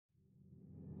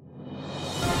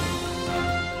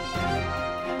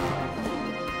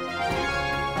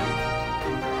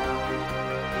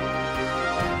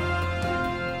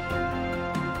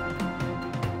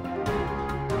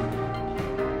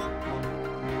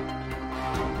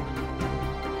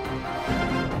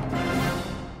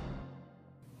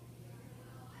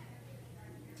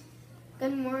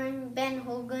morning, Ben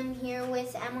Hogan here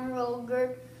with Emma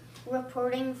Rolger,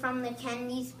 reporting from the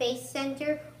Kennedy Space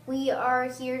Center. We are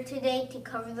here today to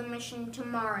cover the mission to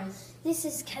Mars. This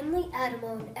is Kenley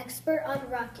Adamo, an expert on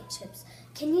rocket ships.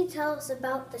 Can you tell us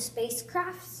about the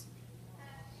spacecrafts?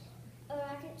 A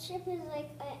rocket ship is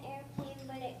like an airplane,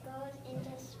 but it goes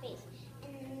into space.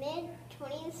 In the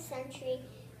mid-20th century,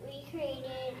 we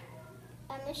created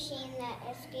a machine that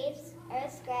escapes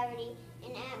Earth's gravity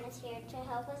and atmosphere to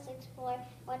help us explore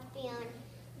what's beyond.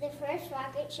 The first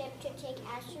rocket ship to take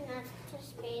astronauts to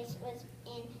space was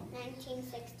in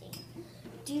 1960.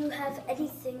 Do you have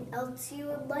anything else you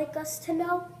would like us to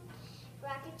know?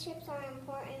 Rocket ships are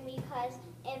important because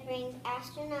it brings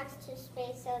astronauts to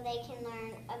space so they can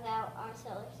learn about our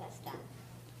solar system.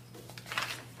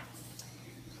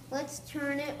 Let's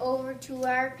turn it over to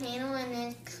our panel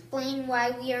and explain why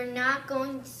we are not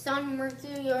going to Sun,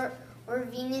 Mercury, or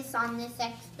Venus on this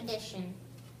expedition.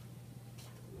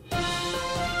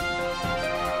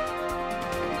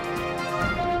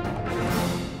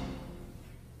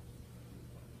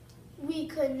 We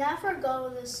could never go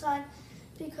to the sun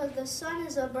because the sun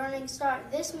is a burning star.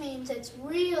 This means it's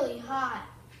really hot.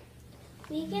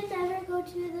 We can never go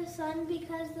to the sun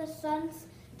because the sun's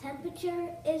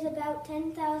temperature is about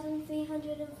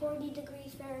 10,340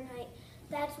 degrees Fahrenheit.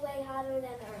 That's way hotter than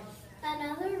Earth.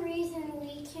 Another reason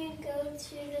we can't go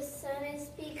to the sun is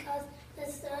because the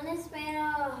sun is made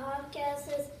out of hot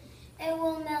gases. It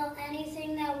will melt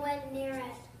anything that went near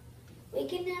it. We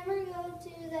can never go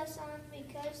to the sun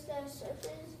because the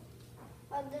surface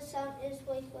of the sun is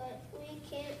way wet. We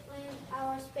can't land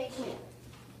our spaceship.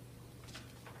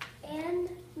 And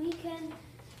we can't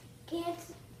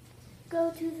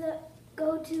go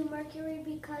to Mercury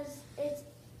because it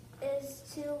is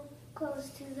too close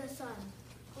to the sun.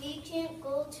 We can't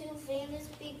go to Venus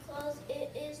because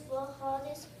it is the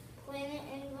hottest planet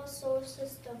in the solar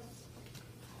system.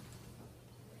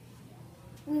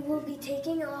 We will be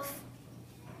taking off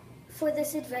for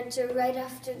this adventure right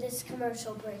after this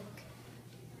commercial break.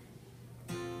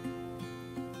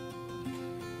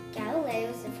 Galileo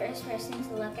was the first person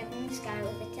to look up in the sky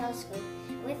with a telescope.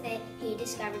 With it, he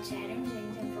discovered Saturn's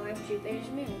rings and 4 of Jupiter's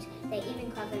moons. They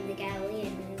even called them the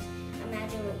Galilean moons.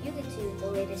 Imagine what you could do with the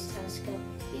latest telescope.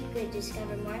 You could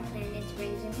discover more planets,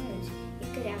 rings, and moons. You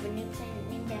could have a new planet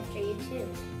named after you too.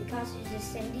 The cost is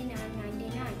just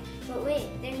 $79.99. But wait,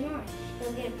 there's more.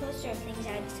 You'll get a poster of things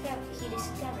he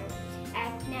discovered.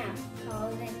 Act now. Call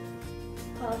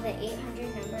the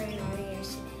 800 number and order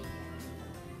yours today.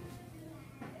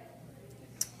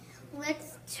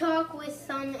 Let's talk with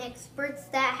some experts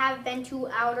that have been to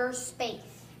outer space.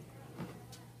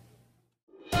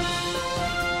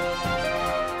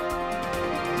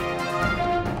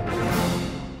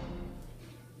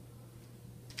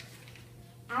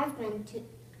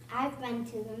 I've been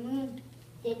to the moon.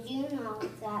 Did you know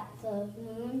that the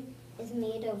moon is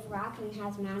made of rock and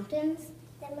has mountains?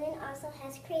 The moon also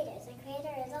has craters. A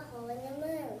crater is a hole in the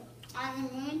moon. On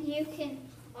the moon, you can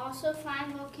also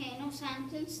find volcanoes.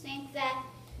 Scientists think that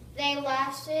they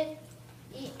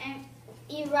and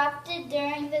erupted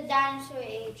during the dinosaur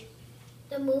age.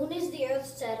 The moon is the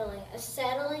Earth's satellite. A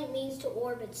satellite means to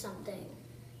orbit something.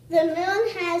 The moon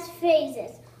has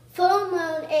phases. Full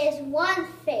moon is one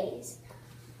phase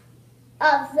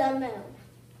of the moon.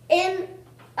 In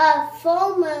a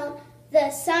full moon,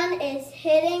 the sun is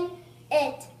hitting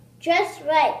it just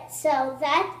right so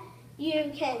that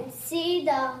you can see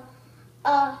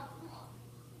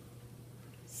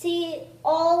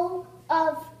all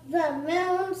of the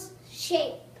moon's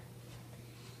shape.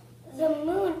 The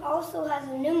moon also has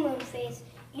a new moon phase.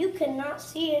 You cannot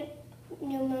see a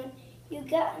new moon. You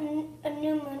get a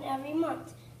new moon every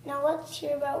month. Now let's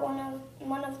hear about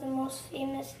one of the most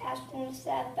famous astronauts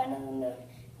that have been on the moon,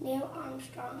 Neil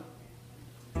Armstrong.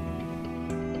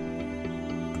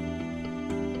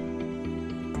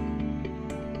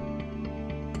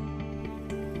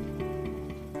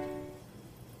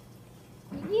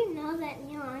 Did you know that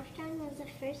Neil Armstrong was the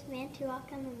first man to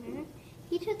walk on the moon?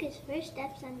 He took his first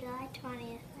steps on July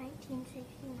 20th,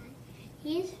 1969.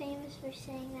 He is famous for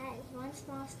saying that is one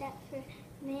small step for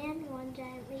man, one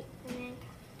giant leap for mankind.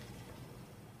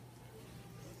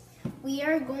 We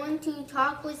are going to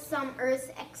talk with some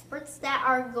Earth experts that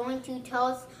are going to tell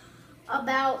us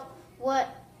about what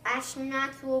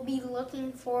astronauts will be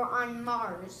looking for on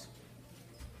Mars.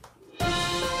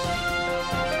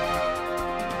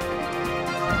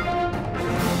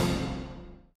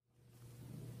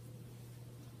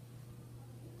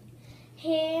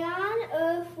 Here on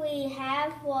Earth we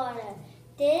have water.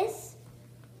 They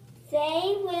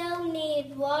will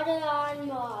need water on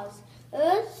Mars.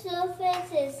 Earth's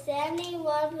surface is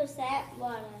 71%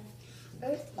 water.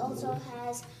 Earth also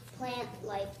has plant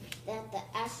life that the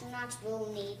astronauts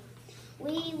will need.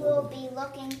 We will be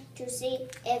looking to see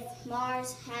if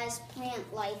Mars has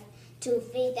plant life to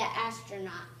feed the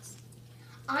astronauts.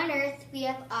 On Earth, we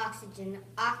have oxygen.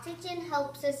 Oxygen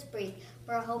helps us breathe.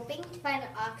 We're hoping to find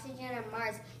oxygen on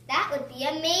Mars. That would be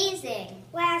amazing.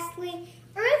 Lastly,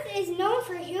 Earth is known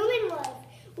for human life.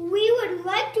 We would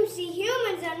like to see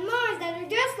humans on Mars that are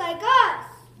just like us.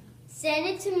 Send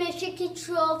it to Mission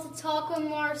Control to talk with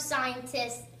more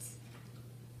scientists.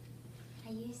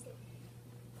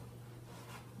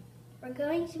 We're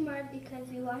going to Mars because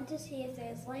we want to see if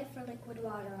there's life or liquid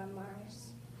water on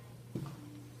Mars.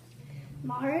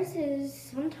 Mars is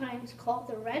sometimes called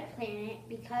the red planet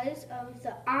because of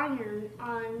the iron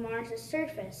on Mars'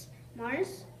 surface.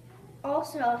 Mars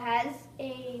also has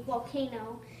a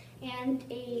volcano and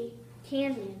a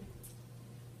canyon.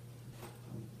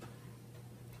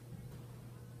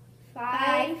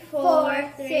 5,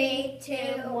 4, 3, 2,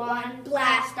 1,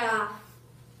 blast off.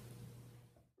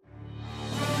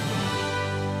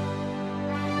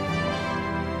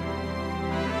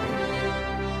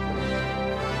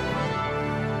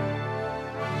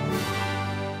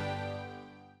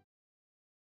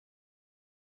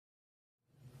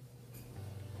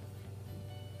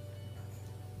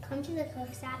 Come to the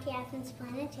Coxsackie Athens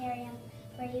Planetarium,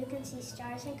 where you can see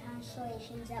stars and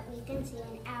constellations that we can see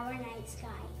in our night sky.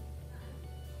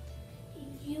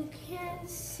 You can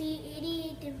see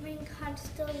 88 different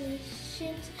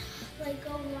constellations like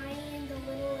Orion, the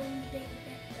Little and Big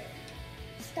Dipper.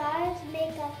 Stars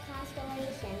make up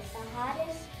constellations. The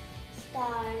hottest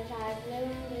stars are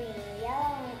blue and green.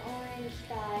 Yellow and orange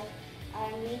stars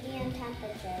are medium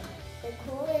temperature. The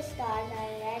coolest stars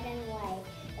are red and white.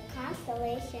 A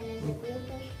constellation is a group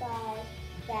of stars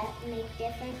that make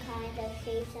different kinds of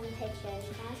shapes and pictures.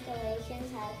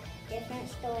 Constellations have different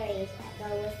stories that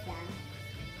go with them.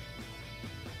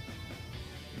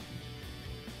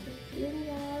 You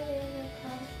know there's a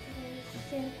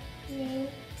constellation named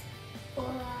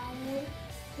Orion.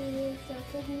 He is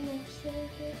located next to the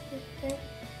Jupiter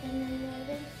and the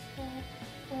northern star.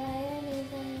 Orion is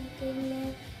a big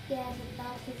man. He has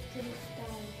about 15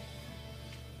 stars.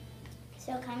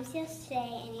 So come see us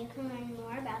today and you can learn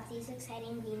more about these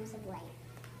exciting beams of light.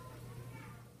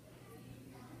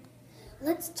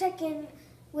 Let's check in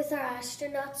with our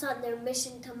astronauts on their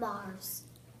mission to Mars.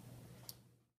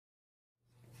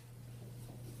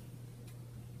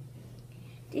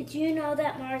 Did you know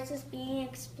that Mars is being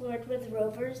explored with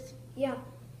rovers? Yeah,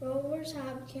 rovers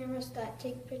have cameras that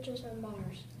take pictures of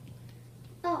Mars.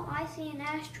 Oh, I see an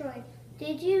asteroid.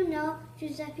 Did you know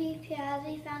Giuseppe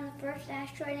Piazzi found the first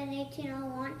asteroid in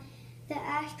 1801? The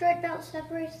asteroid belt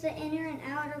separates the inner and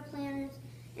outer planets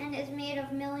and is made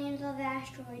of millions of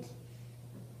asteroids.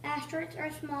 Asteroids are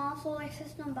small solar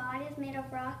system bodies made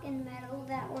of rock and metal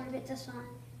that orbit the sun.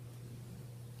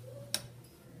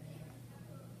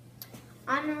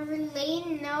 On a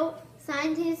related note,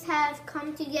 scientists have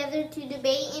come together to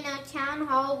debate in a town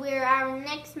hall where our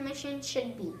next mission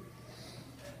should be.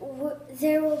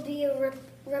 There will be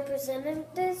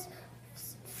representatives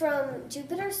from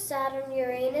Jupiter, Saturn,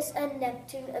 Uranus, and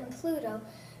Neptune, and Pluto,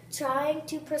 trying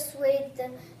to persuade the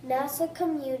NASA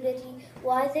community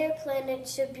why their planet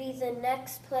should be the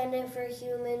next planet for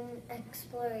human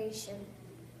exploration.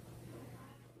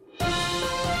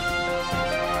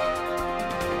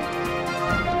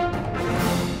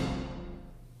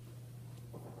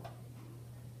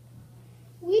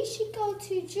 We should go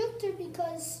to Jupiter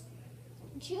because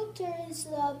Jupiter is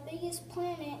the biggest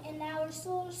planet in our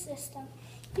solar system.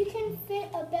 You can fit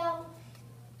about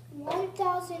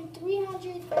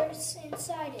 1,300 Earths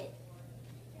inside it.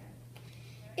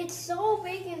 It's so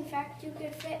big, in fact, you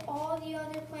could fit all the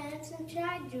other planets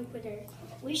inside Jupiter.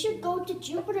 We should go to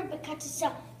Jupiter because it's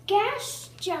a gas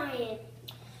giant.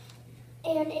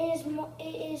 And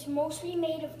it is mostly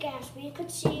made of gas. We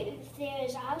could see if there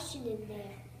is oxygen in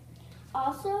there.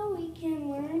 Also, we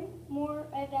can learn more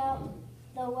about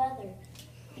the weather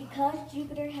because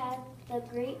Jupiter has the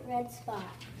Great Red Spot.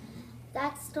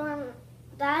 A storm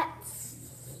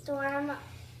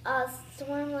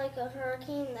like a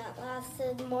hurricane that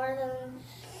lasted more than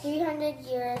 300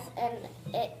 years, and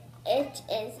it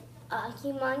is a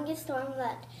humongous storm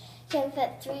that can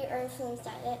fit 3 Earths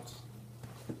inside it.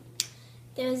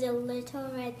 There's a little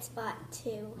red spot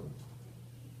too.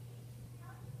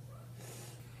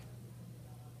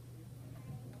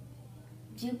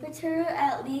 Jupiter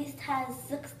at least has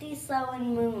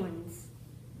 67 moons.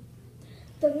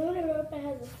 The moon Europa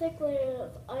has a thick layer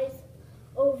of ice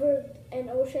over an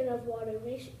ocean of water.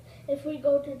 if we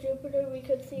go to Jupiter, we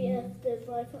could see if there's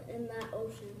life in that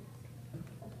ocean.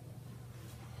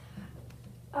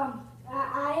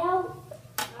 Io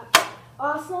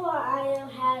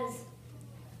has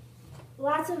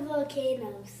lots of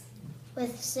volcanoes.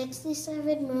 With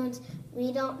 67 moons,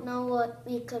 we don't know what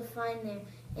we could find there,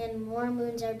 and more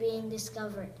moons are being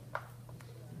discovered.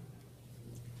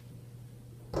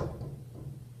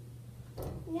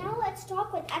 Now let's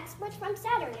talk with experts from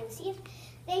Saturn and see if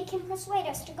they can persuade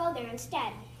us to go there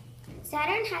instead.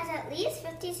 Saturn has at least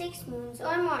 56 moons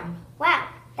or more. Wow,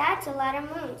 that's a lot of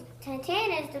moons.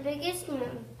 Titan is the biggest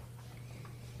moon.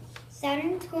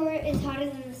 Saturn's core is hotter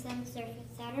than the sun's surface.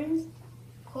 Saturn's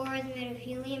core is made of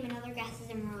helium and other gases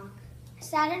and rock.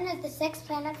 Saturn is the sixth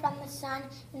planet from the sun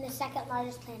and the second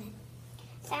largest planet.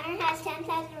 Saturn has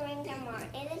 10,000 rings or more.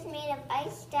 It is made of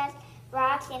ice, dust,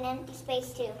 rocks, and empty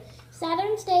space too.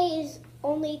 Saturn's day is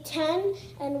only 10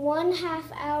 and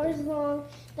 1/2 hours long.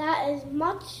 That is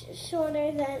much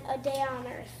shorter than a day on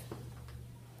Earth.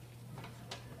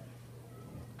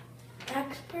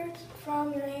 Experts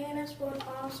from Uranus would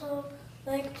also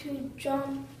like to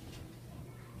jump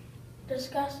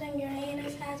discussing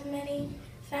Uranus has many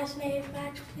fascinating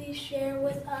facts. Please share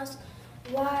with us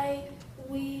why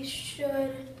we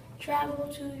should travel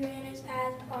to Uranus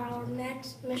as our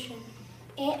next mission.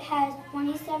 It has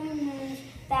 27 moons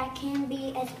that can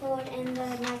be explored in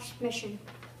the next mission.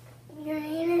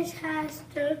 Uranus has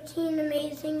 13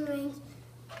 amazing rings.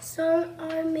 Some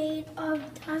are made of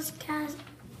dust, gas,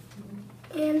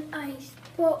 and ice,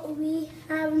 but we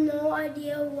have no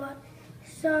idea what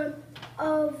some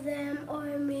of them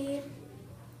are made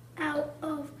out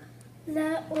of.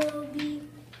 That will be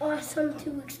awesome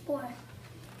to explore.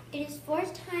 It is 4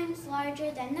 times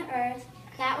larger than the Earth.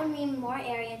 That would mean more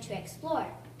area to explore.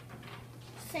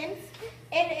 Since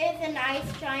it is an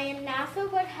ice giant, NASA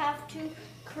would have to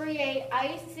create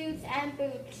ice suits and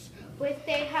boots, which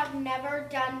they have never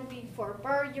done before.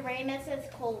 But Uranus is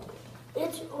cold.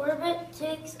 Its orbit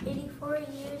takes 84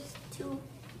 years to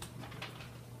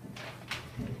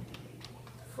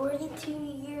 42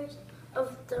 years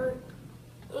of dirt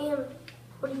and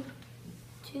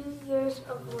 42 years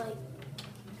of light.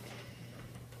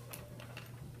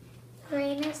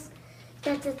 Uranus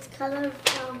gets its color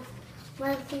from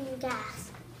melting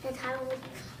gas entitled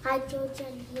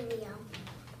hydrogen helium.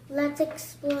 Let's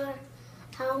explore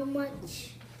how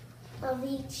much of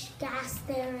each gas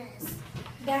there is.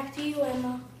 Back to you,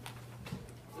 Emma.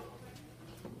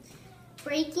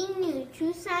 Breaking news.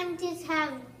 2 scientists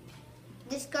have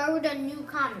discovered a new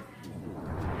comet.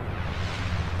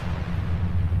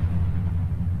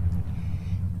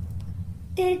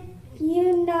 Did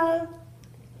you know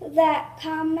that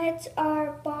comets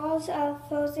are balls of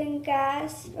frozen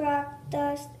gas, rock,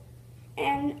 dust,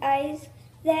 and ice?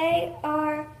 They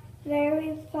are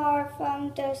very far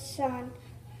from the sun.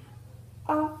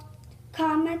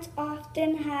 Comets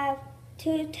often have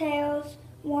 2 tails.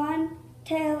 One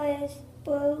tail is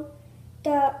blue,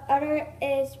 the other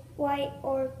is white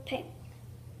or pink.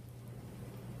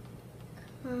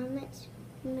 Comets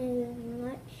move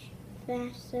much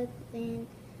faster than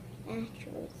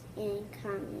asteroids and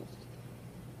comets.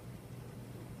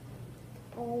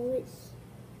 Always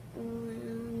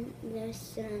around the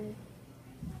sun.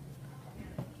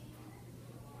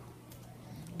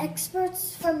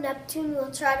 Experts from Neptune will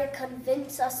try to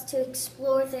convince us to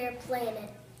explore their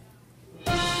planet.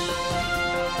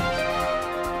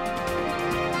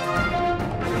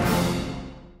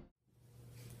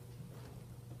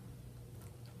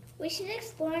 We should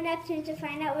explore Neptune to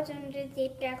find out what's under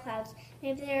deep dark clouds.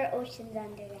 Maybe there are oceans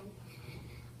under them.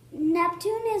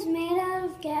 Neptune is made out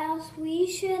of gas. We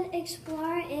should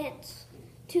explore it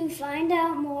to find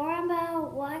out more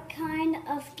about what kind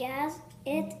of gas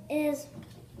it is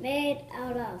made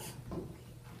out of.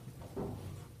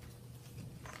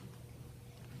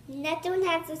 Neptune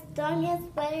has the strongest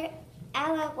weather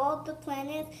out of all the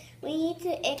planets. We need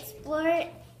to explore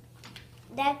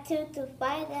Neptune to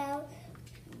find out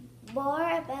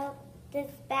more about this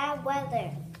bad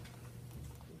weather.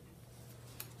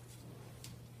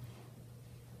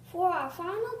 For our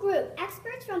final group,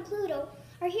 experts from Pluto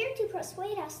are here to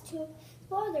persuade us to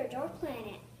explore their dwarf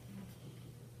planet.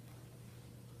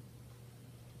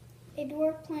 A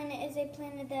dwarf planet is a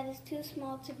planet that is too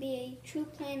small to be a true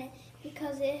planet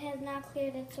because it has not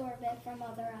cleared its orbit from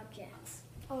other objects.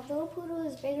 Although Pluto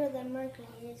is bigger than Mercury,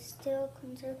 it is still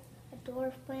considered a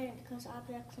dwarf planet because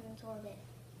objects in its orbit.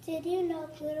 Did you know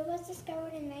Pluto was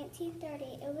discovered in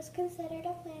 1930? It was considered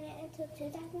a planet until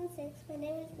 2006 when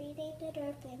it was renamed a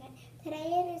dwarf planet.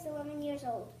 Today it is 11 years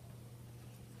old.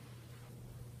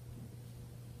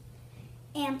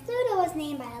 And Pluto was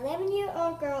named by an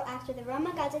 11-year-old girl after the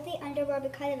Roman gods of the underworld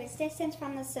because of its distance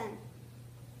from the sun.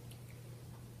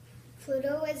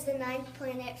 Pluto is the 9th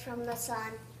planet from the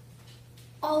sun.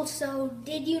 Also,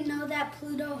 did you know that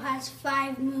Pluto has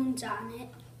 5 moons on it?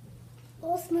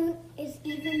 Earth's moon is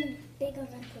even bigger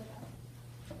than Pluto.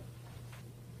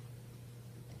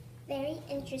 Very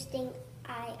interesting.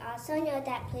 I also know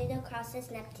that Pluto crosses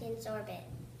Neptune's orbit.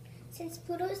 Since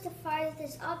Pluto is the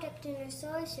farthest object in our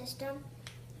solar system,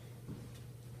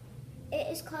 it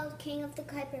is called King of the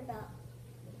Kuiper Belt.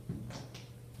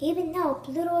 Even though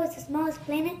Pluto is the smallest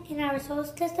planet in our solar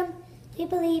system, we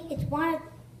believe it's one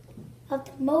of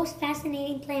the most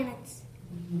fascinating planets.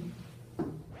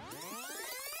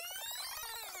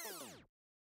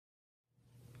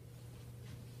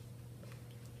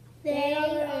 They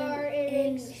are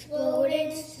an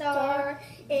exploding star,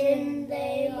 and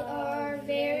they are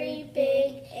very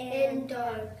big and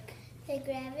dark.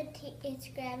 Its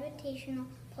gravitational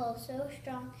pull so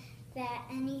strong that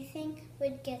anything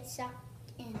would get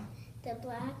sucked in. The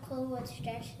black hole would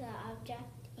stretch the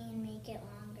object and make it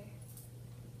longer.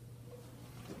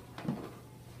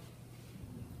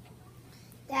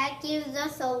 That gives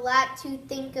us a lot to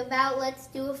think about. Let's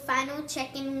do a final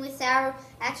check-in with our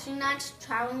astronauts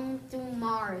traveling through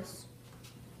Mars.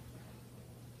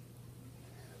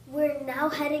 We're now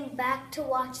heading back to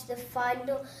watch the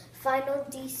final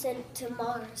descent to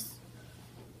Mars.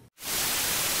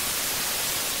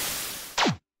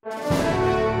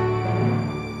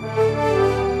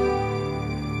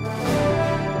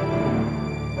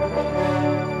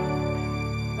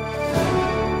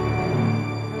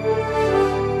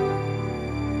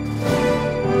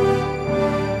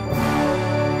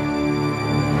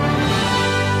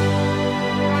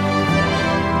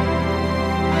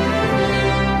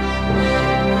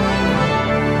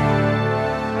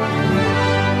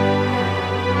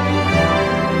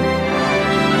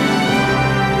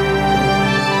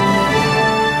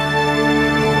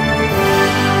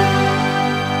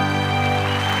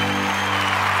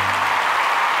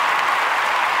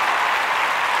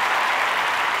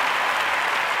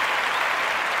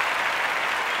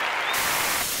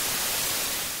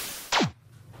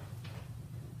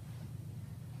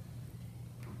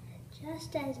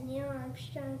 Just as Neil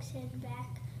Armstrong said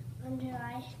back on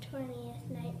July 20th,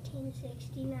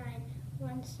 1969,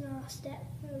 one small step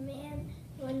for man,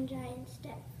 one giant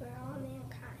step for all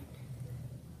mankind.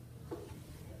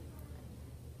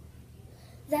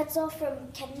 That's all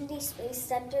from Kennedy Space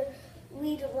Center.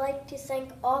 We'd like to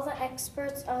thank all the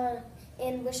experts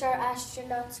and wish our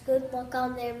astronauts good luck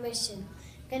on their mission.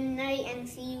 Good night and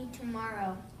see you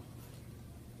tomorrow.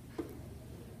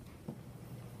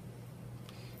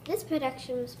 This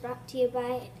production was brought to you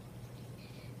by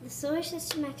the Solar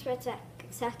System experts at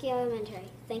Saki Elementary.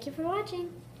 Thank you for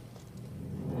watching.